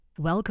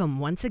Welcome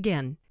once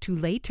again to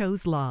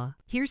Leto's Law.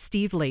 Here's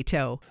Steve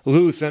Leto.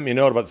 Lou sent me a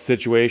note about the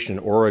situation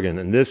in Oregon,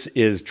 and this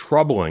is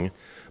troubling,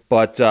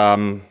 but,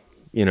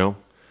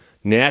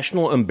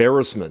 national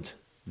embarrassment.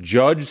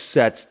 Judge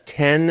sets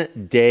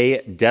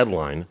 10-day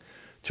deadline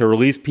to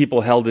release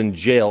people held in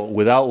jail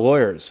without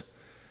lawyers.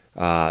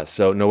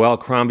 So Noel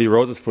Crombie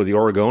wrote this for the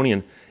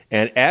Oregonian.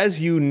 And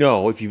as you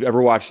know, if you've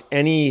ever watched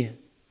any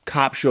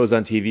cop shows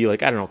on TV,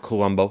 like,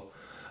 Columbo,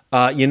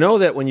 you know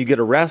that when you get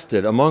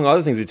arrested, among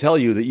other things, they tell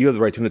you that you have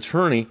the right to an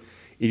attorney.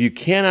 If you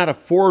cannot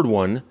afford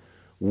one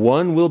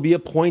will be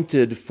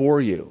appointed for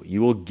you.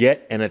 You will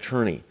get an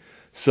attorney.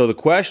 So the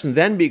question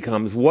then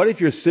becomes, what if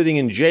you're sitting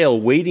in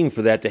jail waiting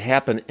for that to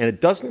happen and it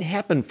doesn't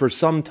happen for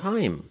some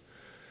time?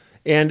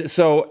 And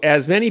so,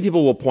 as many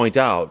people will point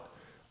out,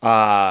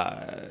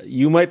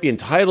 you might be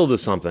entitled to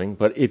something,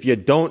 but if you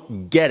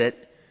don't get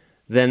it,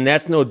 then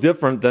that's no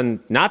different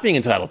than not being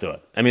entitled to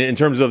it. I mean, in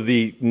terms of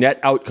the net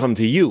outcome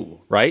to you,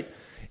 right?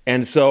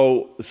 And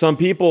so some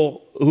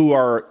people who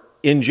are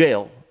in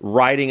jail,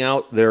 riding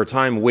out their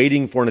time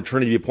waiting for an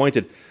attorney to be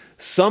appointed,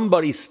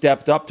 somebody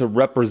stepped up to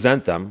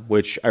represent them,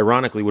 which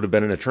ironically would have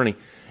been an attorney,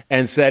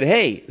 and said,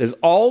 hey, there's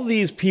all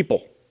these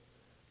people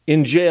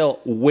in jail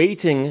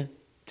waiting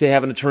to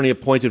have an attorney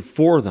appointed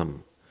for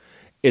them.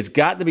 It's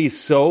got to be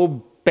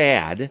so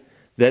bad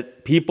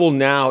that people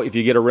now, if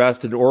you get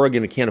arrested in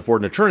Oregon and can't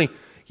afford an attorney,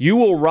 you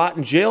will rot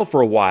in jail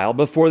for a while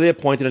before they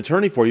appoint an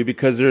attorney for you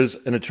because there's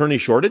an attorney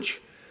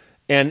shortage.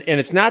 And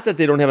it's not that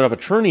they don't have enough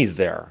attorneys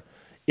there.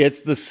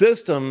 It's the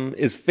system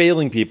is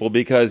failing people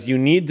because you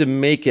need to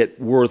make it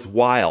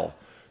worthwhile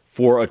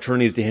for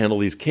attorneys to handle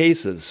these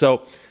cases.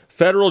 So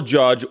federal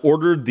judge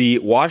ordered the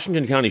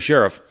Washington County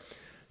Sheriff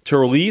to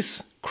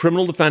release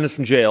criminal defendants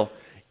from jail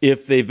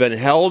if they've been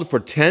held for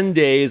 10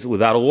 days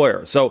without a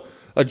lawyer. So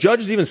a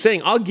judge is even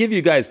saying, I'll give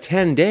you guys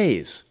 10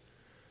 days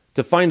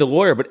to find a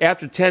lawyer, but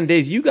after 10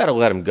 days, you got to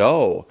let them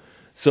go.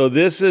 So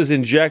this is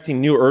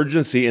injecting new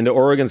urgency into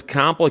Oregon's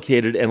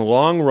complicated and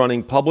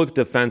long-running public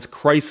defense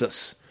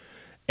crisis.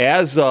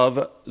 As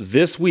of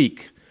this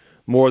week,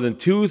 more than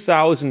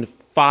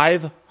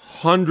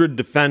 2,500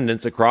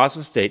 defendants across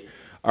the state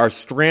are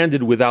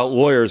stranded without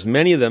lawyers,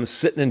 many of them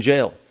sitting in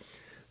jail.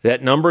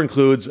 That number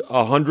includes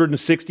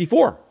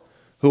 164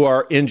 who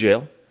are in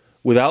jail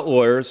without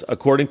lawyers,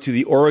 according to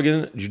the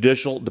Oregon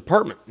Judicial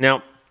Department.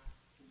 Now,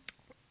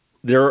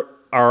 there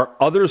are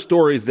other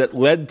stories that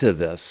led to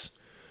this,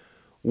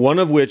 one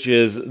of which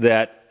is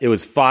that it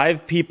was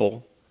 5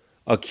 people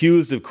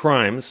accused of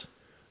crimes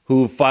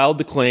who filed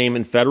the claim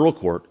in federal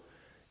court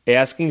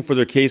asking for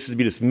their cases to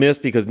be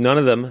dismissed because none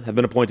of them have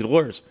been appointed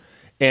lawyers.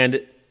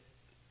 And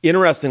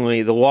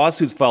interestingly, the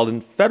lawsuits filed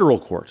in federal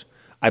court,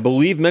 I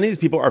believe many of these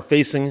people are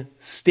facing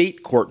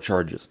state court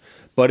charges.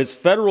 But it's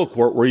federal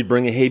court where you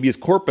bring a habeas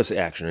corpus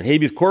action. And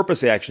habeas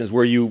corpus action is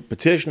where you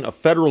petition a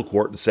federal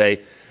court and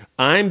say,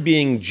 I'm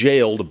being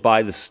jailed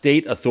by the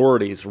state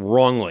authorities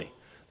wrongly.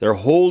 They're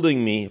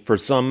holding me for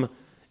some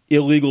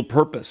illegal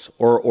purpose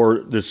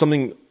or there's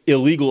something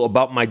illegal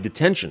about my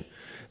detention.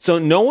 So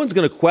no one's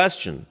going to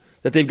question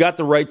that they've got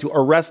the right to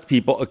arrest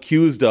people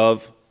accused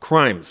of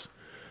crimes.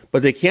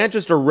 But they can't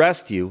just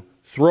arrest you,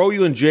 throw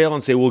you in jail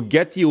and say, we'll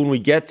get to you when we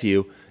get to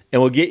you,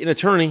 and we'll get you an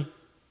attorney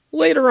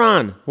later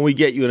on when we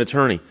get you an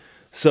attorney.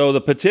 So the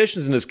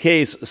petitions in this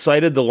case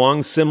cited the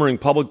long-simmering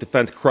public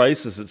defense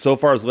crisis that so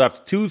far has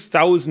left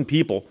 2,000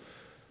 people,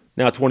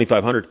 now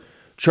 2,500,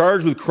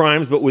 charged with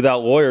crimes but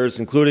without lawyers,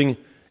 including,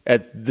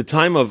 at the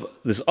time of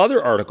this other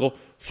article,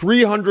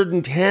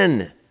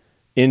 310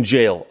 in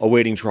jail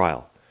awaiting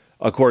trial,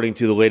 according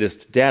to the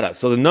latest data.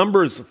 So the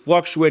numbers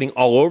fluctuating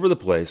all over the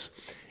place.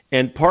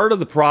 And part of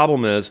the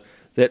problem is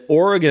that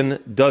Oregon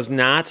does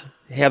not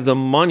have the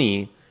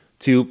money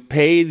to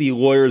pay the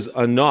lawyers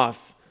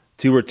enough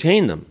to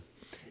retain them.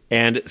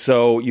 And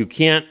so you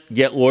can't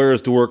get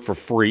lawyers to work for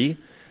free.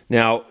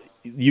 Now,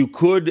 you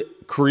could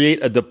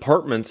create a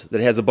department that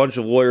has a bunch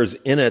of lawyers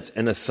in it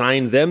and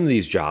assign them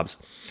these jobs,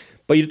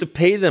 but you have to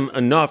pay them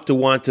enough to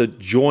want to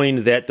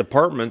join that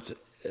department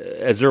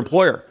as their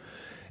employer.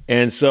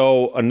 And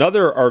so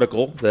another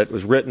article that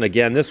was written,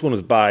 again, this one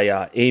was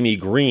by Amy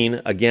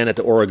Green, again at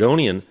the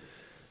Oregonian,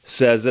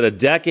 says that a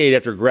decade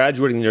after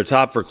graduating in their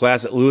top for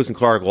class at Lewis and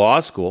Clark Law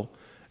School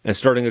and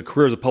starting a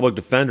career as a public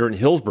defender in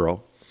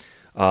Hillsborough,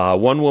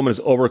 one woman is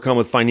overcome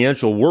with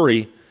financial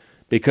worry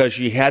because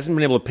she hasn't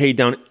been able to pay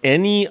down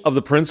any of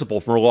the principal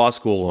from her law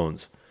school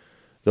loans.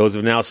 Those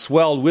have now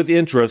swelled with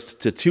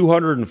interest to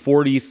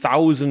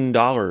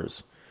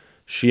 $240,000.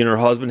 She and her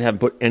husband haven't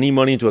put any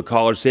money into a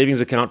college savings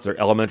account for their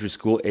elementary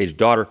school-aged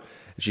daughter.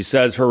 And she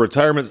says her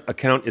retirement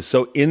account is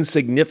so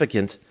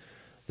insignificant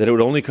that it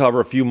would only cover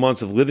a few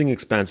months of living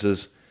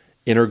expenses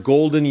in her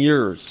golden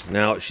years.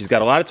 Now, she's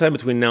got a lot of time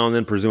between now and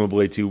then,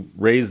 presumably, to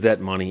raise that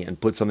money and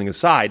put something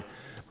aside.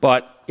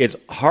 But it's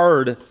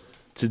hard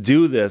to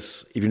do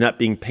this if you're not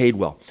being paid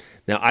well.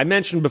 Now, I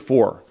mentioned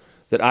before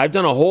that I've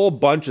done a whole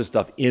bunch of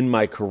stuff in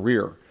my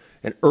career.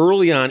 And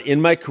early on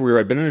in my career,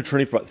 I'd been an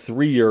attorney for about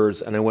 3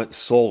 years, and I went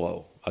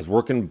solo. I was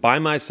working by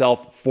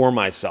myself, for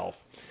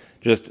myself,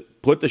 just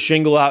put the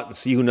shingle out and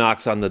see who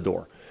knocks on the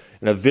door.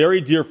 And a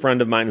very dear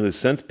friend of mine who has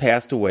since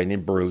passed away,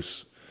 named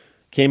Bruce,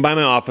 came by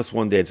my office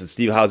one day and said,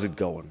 "Steve, how's it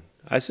going?"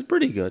 I said,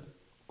 "Pretty good."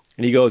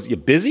 And he goes, "You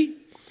busy?"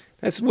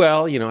 I said,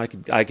 "Well,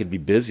 I could be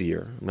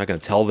busier. I'm not going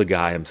to tell the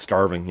guy I'm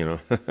starving,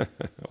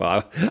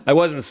 Well, I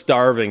wasn't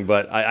starving,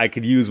 but I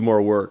could use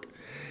more work.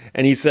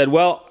 And he said,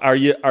 "Well, are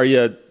you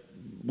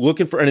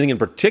looking for anything in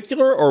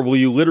particular, or will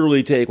you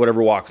literally take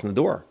whatever walks in the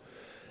door?"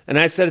 And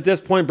I said, "At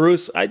this point,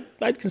 Bruce,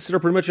 I'd consider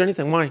pretty much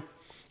anything. Why?"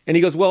 And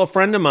he goes, "Well, a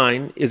friend of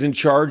mine is in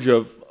charge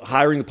of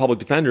hiring the public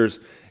defenders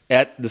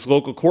at this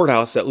local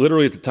courthouse that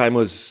literally at the time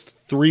was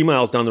 3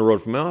 miles down the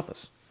road from my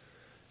office."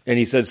 And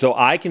he said, "So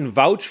I can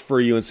vouch for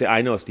you and say,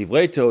 I know Steve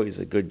Leto, he's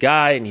a good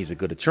guy, and he's a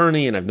good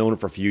attorney, and I've known him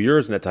for a few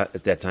years, and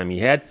at that time he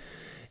had.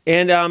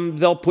 And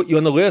they'll put you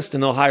on the list,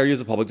 and they'll hire you as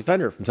a public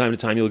defender. From time to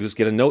time, you'll just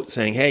get a note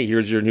saying, hey,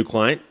 here's your new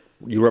client.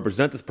 You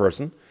represent this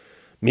person.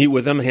 Meet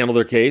with them, handle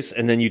their case,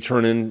 and then you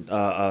turn in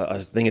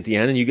a thing at the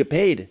end, and you get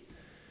paid."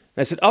 And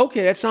I said,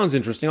 "Okay, that sounds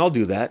interesting. I'll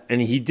do that."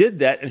 And he did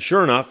that, and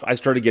sure enough, I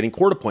started getting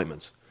court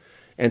appointments.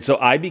 And so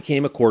I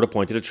became a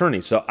court-appointed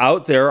attorney. So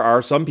out there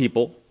are some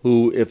people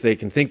who, if they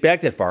can think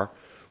back that far,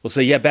 will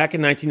say, yeah, back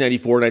in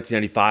 1994,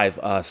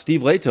 1995,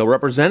 Steve Leto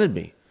represented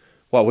me.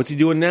 Wow, what's he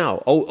doing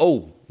now?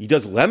 Oh, he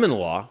does lemon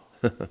law.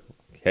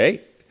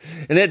 Okay.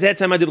 And at that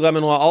time, I did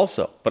lemon law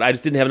also, but I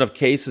just didn't have enough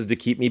cases to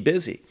keep me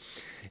busy.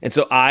 And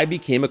so I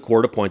became a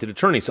court-appointed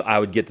attorney. So I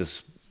would get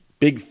this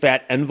big,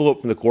 fat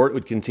envelope from the court. It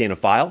would contain a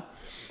file.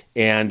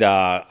 And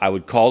I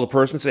would call the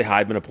person and say, "Hi,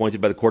 I've been appointed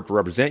by the court to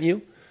represent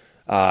you.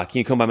 Can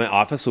you come by my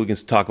office so we can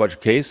talk about your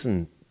case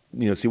and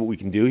see what we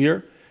can do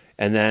here?"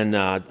 And then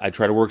I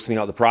try to work something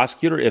out with the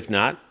prosecutor. If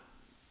not,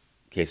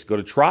 case go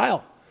to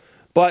trial.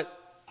 But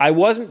I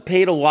wasn't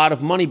paid a lot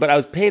of money, but I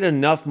was paid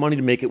enough money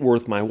to make it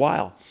worth my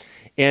while.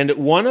 And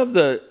one of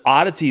the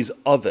oddities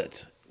of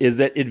it is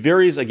that it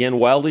varies, again,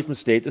 wildly from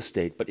state to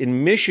state. But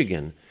in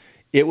Michigan,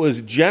 it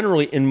was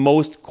generally in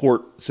most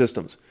court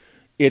systems.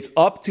 It's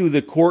up to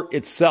the court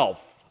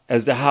itself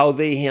as to how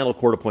they handle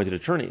court-appointed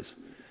attorneys.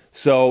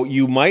 So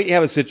you might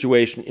have a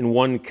situation in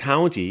one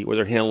county where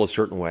they're handled a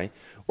certain way,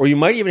 or you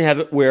might even have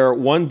it where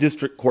one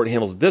district court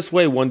handles it this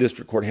way, one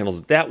district court handles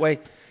it that way,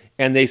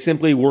 and they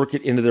simply work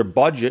it into their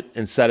budget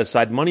and set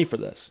aside money for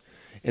this.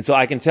 And so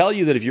I can tell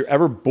you that if you're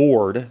ever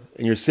bored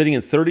and you're sitting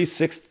in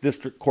 36th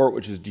District Court,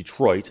 which is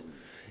Detroit,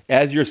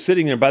 as you're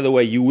sitting there, by the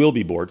way, you will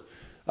be bored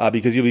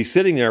because you'll be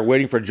sitting there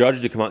waiting for a judge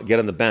to come out and get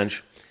on the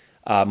bench,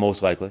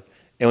 most likely.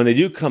 And when they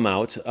do come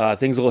out,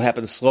 things will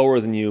happen slower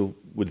than you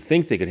would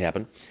think they could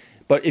happen.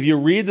 But if you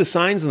read the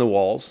signs on the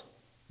walls,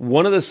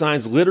 one of the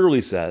signs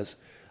literally says,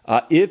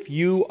 if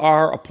you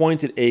are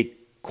appointed a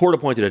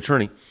court-appointed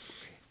attorney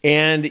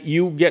and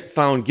you get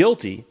found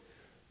guilty,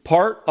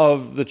 part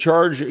of the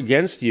charge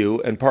against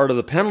you and part of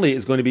the penalty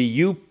is going to be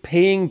you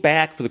paying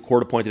back for the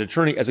court-appointed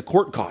attorney as a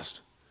court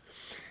cost.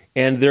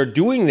 And they're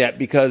doing that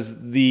because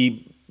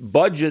the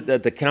budget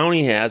that the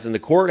county has and the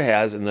court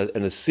has and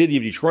the city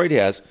of Detroit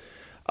has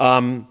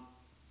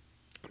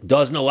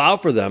doesn't allow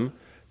for them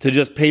to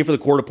just pay for the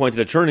court-appointed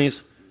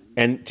attorneys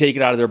and take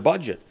it out of their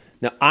budget.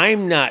 Now,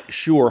 I'm not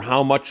sure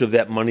how much of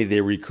that money they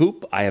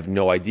recoup. I have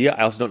no idea.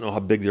 I also don't know how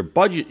big their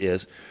budget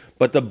is.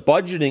 But the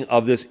budgeting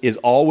of this is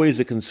always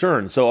a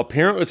concern. So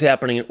apparently what's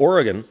happening in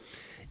Oregon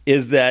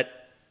is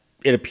that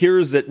it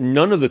appears that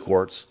none of the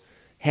courts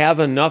have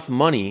enough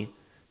money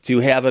to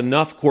have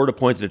enough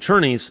court-appointed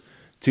attorneys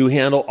to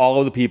handle all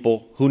of the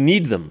people who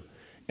need them.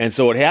 And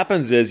so what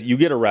happens is you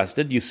get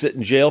arrested, you sit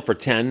in jail for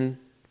 10,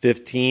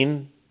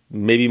 15,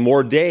 maybe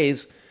more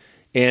days,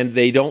 and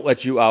they don't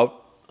let you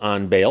out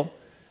on bail.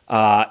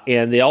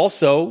 And they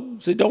also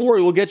say, don't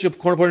worry, we'll get you a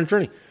court-appointed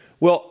attorney.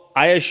 Well,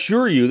 I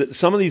assure you that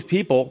some of these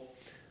people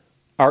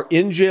are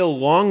in jail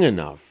long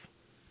enough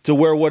to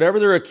where whatever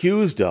they're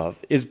accused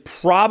of is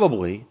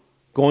probably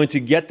going to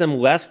get them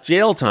less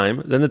jail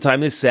time than the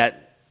time they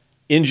sat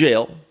in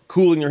jail,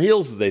 cooling their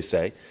heels, as they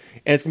say.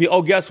 And it's going to be,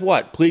 oh, guess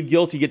what? Plead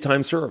guilty, get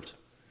time served.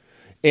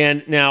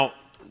 And now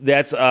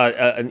that's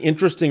an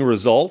interesting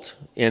result,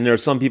 and there are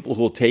some people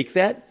who will take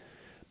that.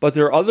 But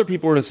there are other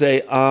people who are going to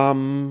say,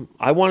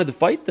 I wanted to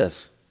fight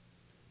this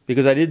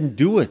because I didn't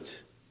do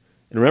it.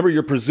 And remember,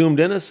 you're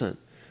presumed innocent.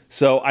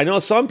 So I know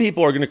some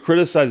people are going to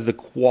criticize the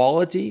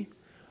quality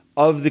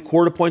of the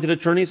court-appointed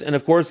attorneys, and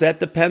of course that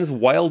depends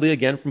wildly,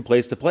 again, from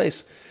place to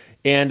place.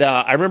 And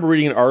I remember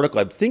reading an article,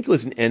 I think it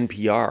was in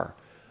NPR,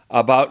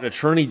 about an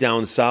attorney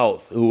down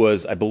south who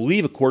was, I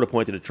believe, a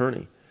court-appointed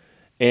attorney.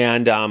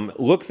 And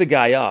look the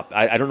guy up.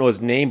 I don't know his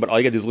name, but all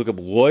you got to do is look up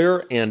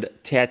lawyer and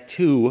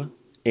tattoo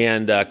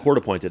and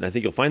court-appointed, and I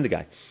think you'll find the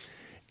guy.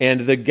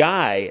 And the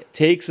guy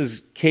takes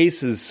his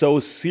cases so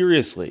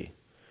seriously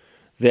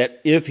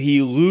that if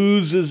he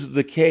loses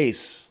the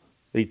case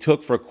that he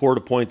took for a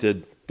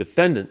court-appointed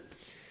defendant,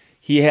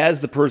 he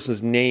has the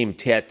person's name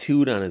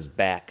tattooed on his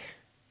back.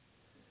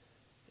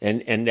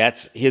 And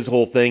that's his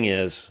whole thing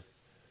is,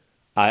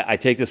 I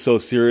take this so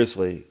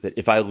seriously that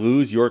if I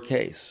lose your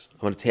case, I'm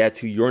going to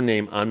tattoo your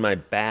name on my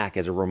back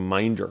as a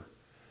reminder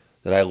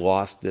that I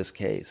lost this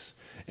case.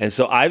 And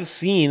so I've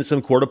seen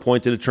some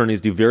court-appointed attorneys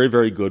do very,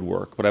 very good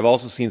work, but I've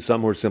also seen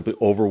some who are simply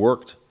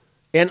overworked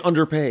and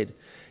underpaid.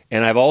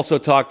 And I've also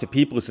talked to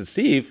people who said,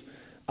 Steve,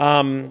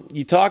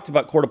 you talked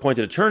about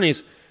court-appointed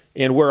attorneys,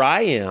 and where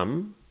I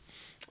am,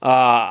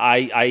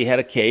 I had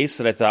a case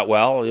that I thought,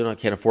 well, I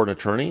can't afford an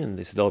attorney, and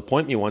they said, they'll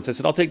appoint me once. I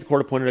said, I'll take the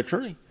court-appointed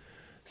attorney.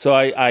 So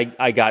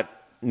I got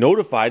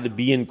notified to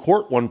be in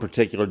court one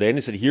particular day, and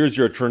they said, here's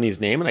your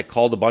attorney's name, and I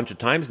called a bunch of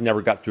times,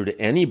 never got through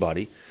to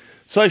anybody.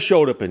 So I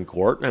showed up in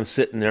court, and I'm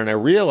sitting there, and I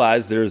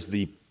realized there's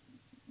the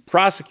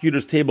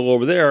prosecutor's table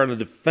over there and the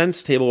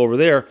defense table over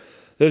there.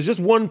 There's just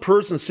one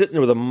person sitting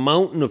there with a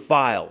mountain of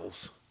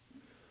files.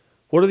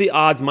 What are the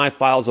odds my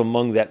file's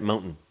among that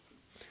mountain?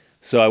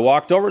 So I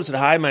walked over and said,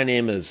 hi, my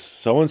name is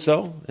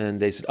so-and-so. And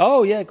they said,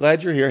 oh, yeah,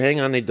 glad you're here. Hang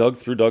on. They dug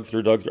through.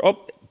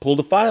 Oh, pulled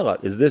a file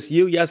out. Is this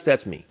you? Yes,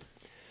 that's me.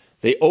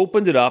 They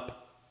opened it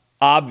up,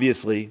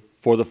 obviously,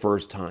 for the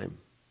first time,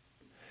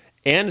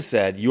 and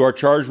said, you are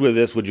charged with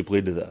this. Would you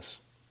plead to this?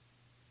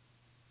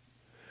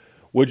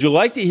 Would you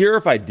like to hear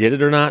if I did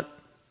it or not?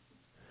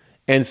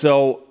 And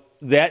so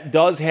that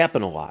does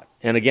happen a lot.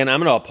 And again,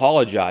 I'm going to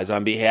apologize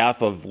on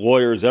behalf of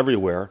lawyers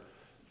everywhere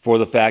for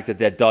the fact that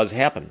that does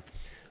happen.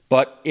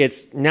 But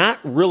it's not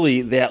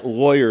really that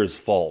lawyer's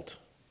fault,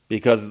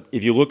 because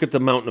if you look at the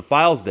mountain of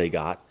files they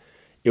got,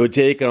 it would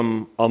take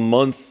them a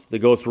month to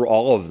go through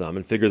all of them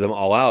and figure them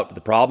all out. But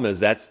the problem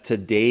is that's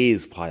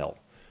today's pile.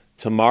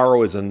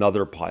 Tomorrow is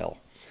another pile.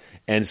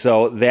 And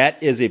so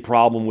that is a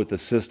problem with the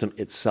system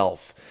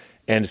itself.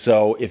 And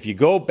so if you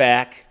go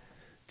back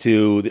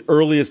to the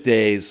earliest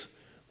days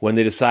when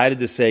they decided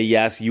to say,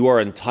 yes, you are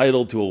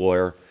entitled to a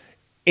lawyer,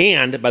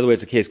 and, by the way,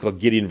 it's a case called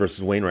Gideon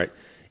versus Wainwright,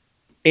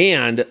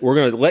 and we're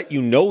going to let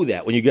you know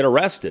that when you get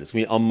arrested. It's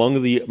going to be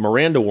among the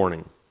Miranda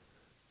warning.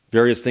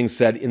 Various things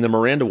said in the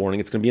Miranda warning,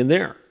 it's going to be in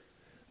there.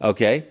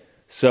 Okay?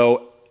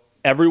 So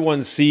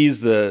everyone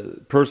sees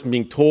the person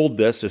being told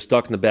this. They're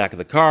stuck in the back of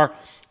the car,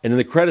 and then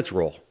the credits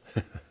roll.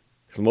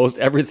 So most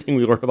everything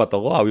we learn about the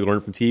law, we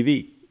learn from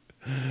TV.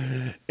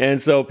 And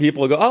so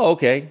people go, oh,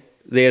 okay.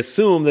 They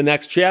assume the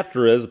next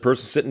chapter is a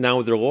person sitting down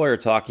with their lawyer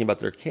talking about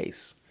their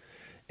case.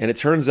 And it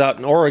turns out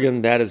in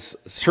Oregon that is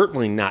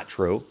certainly not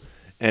true.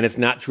 And it's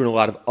not true in a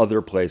lot of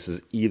other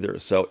places either.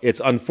 So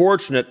it's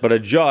unfortunate, but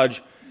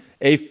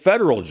a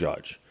federal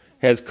judge,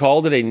 has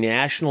called it a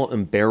national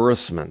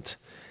embarrassment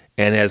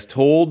and has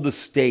told the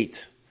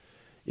state,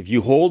 if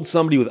you hold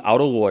somebody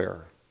without a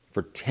lawyer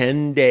for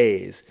 10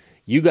 days,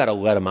 you got to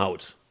let them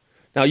out.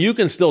 Now, you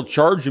can still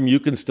charge them, you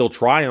can still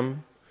try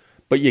them,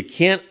 but you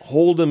can't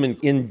hold them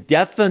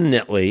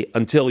indefinitely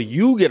until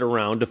you get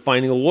around to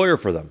finding a lawyer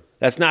for them.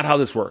 That's not how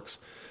this works.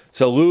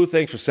 So, Lou,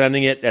 thanks for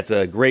sending it. That's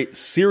a great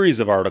series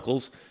of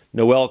articles.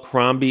 Noelle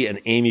Crombie and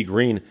Amy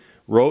Green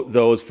wrote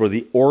those for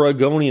the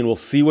Oregonian. We'll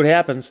see what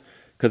happens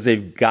because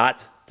they've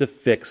got to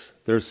fix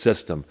their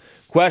system.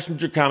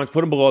 Questions or comments,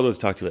 put them below those.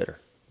 Talk to you later.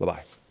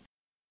 Bye-bye.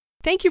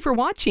 Thank you for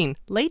watching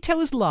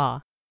Leto's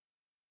Law.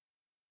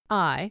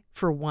 I,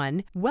 for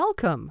one,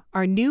 welcome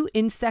our new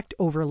insect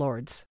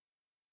overlords.